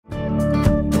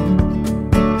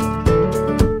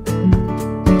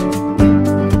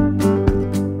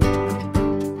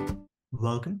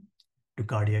to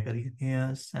Cardiac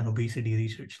Arrhythmias and Obesity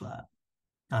Research Lab.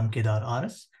 I'm Kedar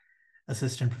Aras,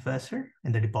 Assistant Professor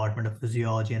in the Department of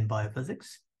Physiology and Biophysics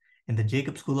in the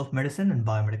Jacob School of Medicine and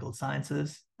Biomedical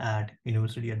Sciences at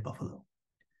University at Buffalo.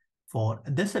 For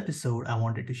this episode, I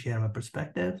wanted to share my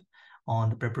perspective on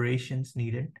the preparations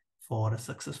needed for a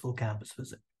successful campus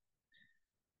visit.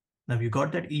 Now, you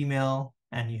got that email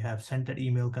and you have sent that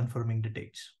email confirming the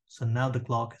dates. So now the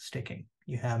clock is ticking.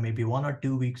 You have maybe 1 or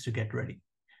 2 weeks to get ready.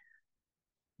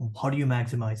 How do you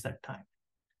maximize that time?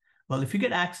 Well, if you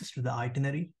get access to the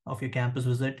itinerary of your campus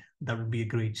visit, that would be a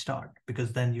great start,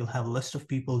 because then you'll have a list of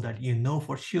people that you know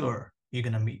for sure you're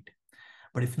going to meet.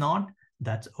 But if not,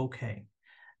 that's okay.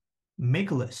 Make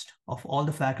a list of all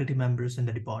the faculty members in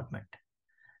the department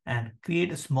and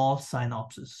create a small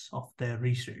synopsis of their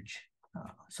research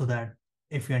so that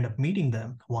if you end up meeting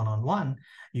them one-on-one,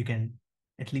 you can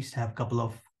at least have a couple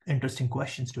of interesting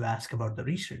questions to ask about the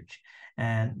research.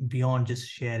 And beyond just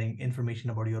sharing information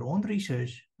about your own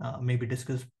research, maybe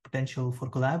discuss potential for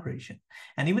collaboration.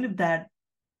 And even if that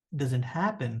doesn't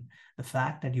happen, the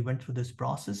fact that you went through this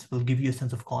process will give you a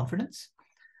sense of confidence.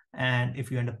 And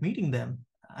if you end up meeting them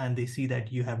and they see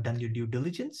that you have done your due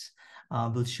diligence,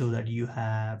 will show that you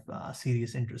have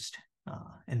serious interest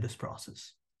in this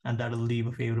process. And that will leave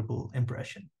a favorable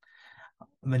impression.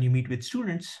 When you meet with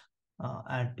students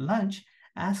at lunch,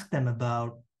 ask them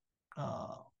about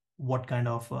what kind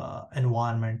of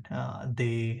environment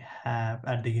they have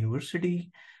at the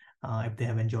university, if they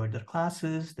have enjoyed their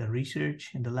classes, their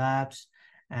research in the labs,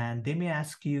 and they may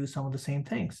ask you some of the same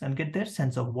things and get their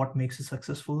sense of what makes a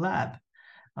successful lab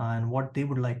and what they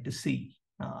would like to see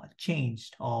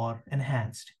changed or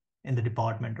enhanced in the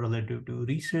department relative to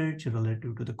research,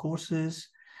 relative to the courses,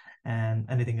 and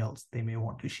anything else they may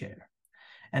want to share.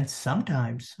 And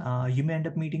sometimes you may end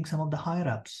up meeting some of the higher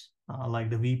ups, like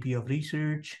the VP of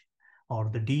research or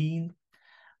the dean.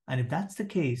 And if that's the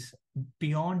case,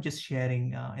 beyond just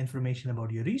sharing information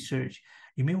about your research,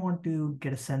 you may want to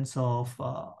get a sense of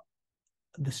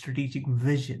the strategic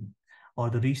vision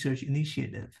or the research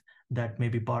initiative that may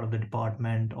be part of the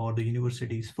department or the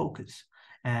university's focus.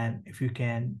 And if you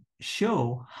can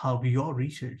show how your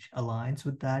research aligns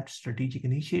with that strategic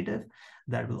initiative,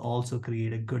 that will also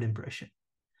create a good impression.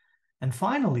 And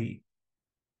finally,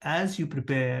 as you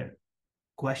prepare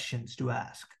questions to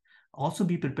ask, also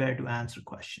be prepared to answer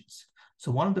questions.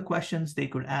 So one of the questions they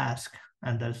could ask,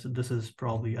 and this is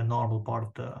probably a normal part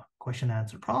of the question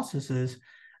answer process, is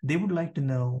they would like to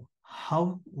know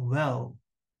how well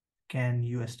can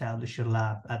you establish your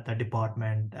lab at the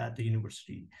department, at the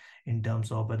university, in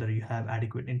terms of whether you have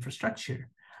adequate infrastructure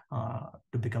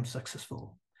to become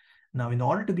successful. Now, in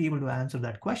order to be able to answer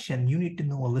that question, you need to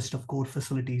know a list of core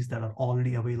facilities that are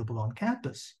already available on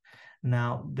campus.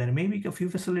 Now, there may be a few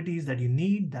facilities that you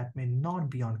need that may not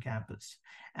be on campus.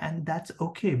 And that's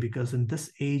okay, because in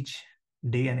this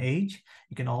day and age,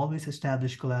 you can always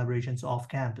establish collaborations off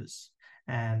campus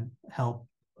and help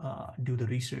do the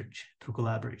research through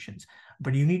collaborations.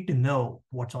 But you need to know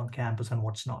what's on campus and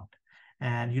what's not.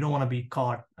 And you don't want to be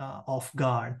caught off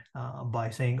guard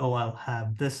by saying, oh, I'll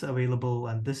have this available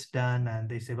and this done. And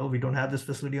they say, well, we don't have this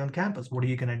facility on campus. What are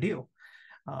you going to do?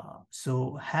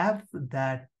 So have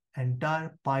that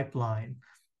entire pipeline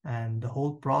and the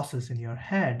whole process in your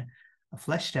head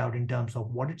fleshed out in terms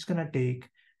of what it's going to take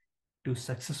to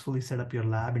successfully set up your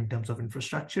lab in terms of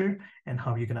infrastructure, and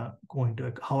how are you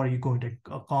going to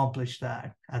accomplish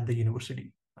that at the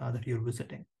university that you're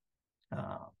visiting.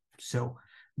 So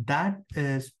that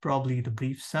is probably the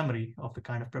brief summary of the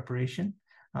kind of preparation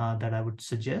that I would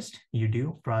suggest you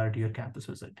do prior to your campus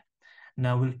visit.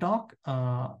 Now we'll talk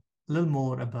a little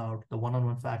more about the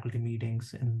one-on-one faculty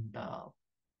meetings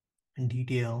in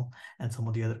detail, and some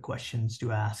of the other questions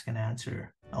to ask and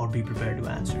answer or be prepared to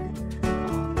answer in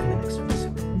the next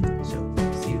episode. So